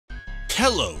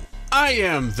Hello, I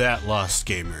am That Lost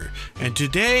Gamer, and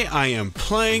today I am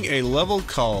playing a level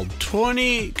called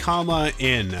 20,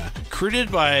 In,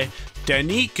 created by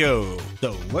Daneeko.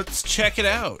 So let's check it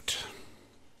out.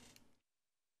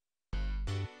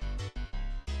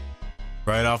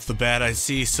 Right off the bat, I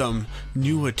see some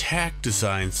new attack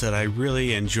designs that I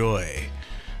really enjoy.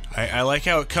 I like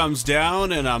how it comes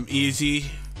down and I'm easily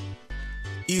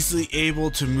able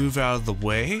to move out of the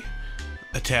way.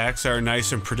 Attacks are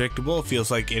nice and predictable. It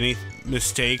feels like any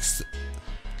mistakes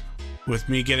with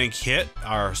me getting hit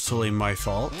are solely my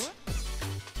fault.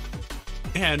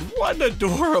 And what an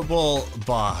adorable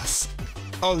boss.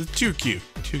 Oh, too cute,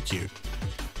 too cute.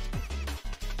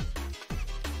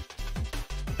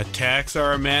 Attacks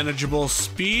are a manageable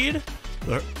speed.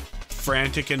 They're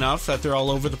frantic enough that they're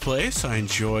all over the place. I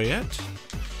enjoy it.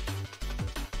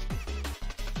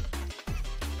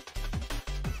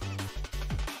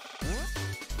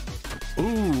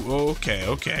 Ooh,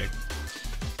 okay.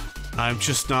 I'm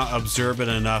just not observant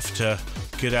enough to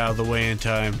get out of the way in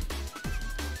time.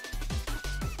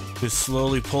 It's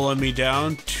slowly pulling me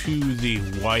down to the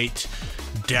white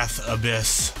death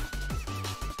abyss.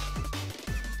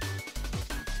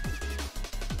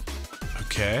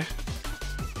 Okay.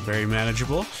 Very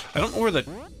manageable. I don't know where the...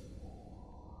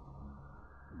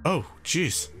 Oh,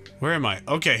 jeez. Where am I?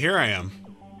 Okay, here I am.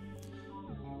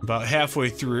 About halfway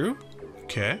through.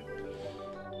 Okay.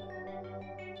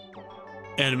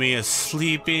 Enemy is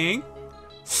sleeping.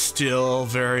 Still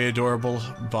very adorable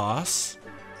boss.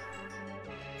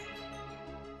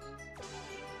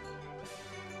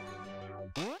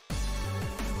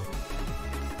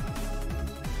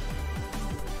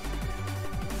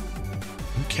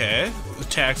 Okay,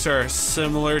 attacks are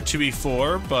similar to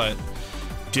before, but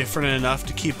different enough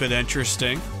to keep it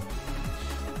interesting.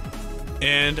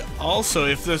 And also,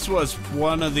 if this was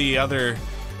one of the other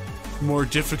more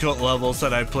difficult levels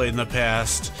that I played in the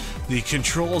past, the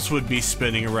controls would be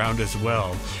spinning around as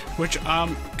well, which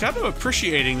I'm kind of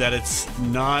appreciating that it's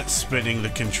not spinning the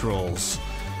controls.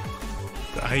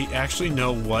 I actually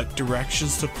know what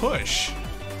directions to push.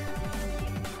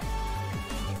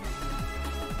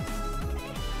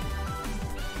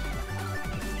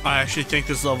 I actually think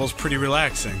this level's pretty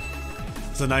relaxing.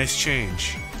 It's a nice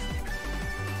change.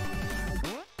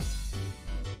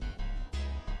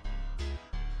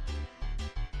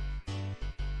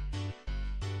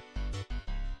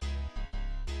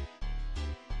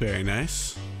 Very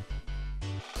nice.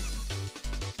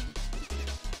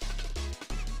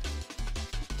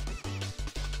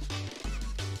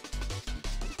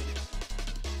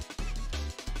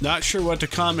 Not sure what to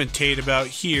commentate about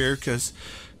here, because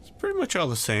pretty much all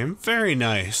the same. Very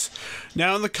nice.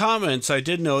 Now in the comments, I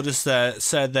did notice that it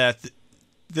said that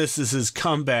this is his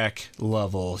comeback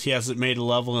level. He hasn't made a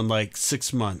level in like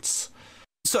 6 months.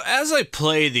 So as I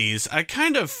play these, I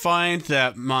kind of find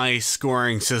that my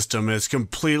scoring system is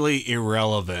completely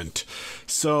irrelevant.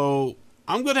 So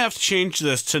I'm going to have to change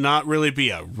this to not really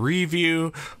be a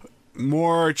review,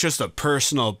 more just a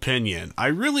personal opinion. I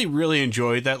really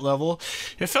enjoyed that level.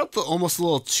 It felt almost a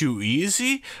little too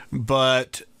easy,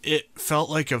 but it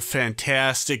felt like a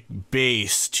fantastic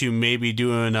base to maybe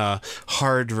doing a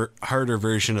harder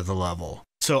version of the level.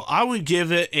 So I would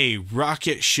give it a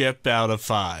rocket ship out of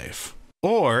 5.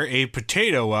 Or a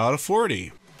potato out of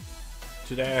 40.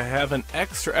 Today I have an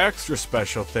extra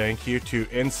special thank you to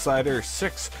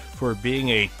Insider6 for being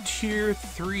a Tier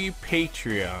 3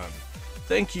 Patreon.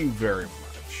 Thank you very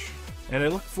much. And I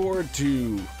look forward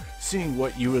to seeing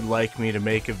what you would like me to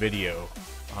make a video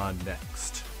on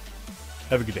next.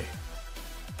 Have a good day.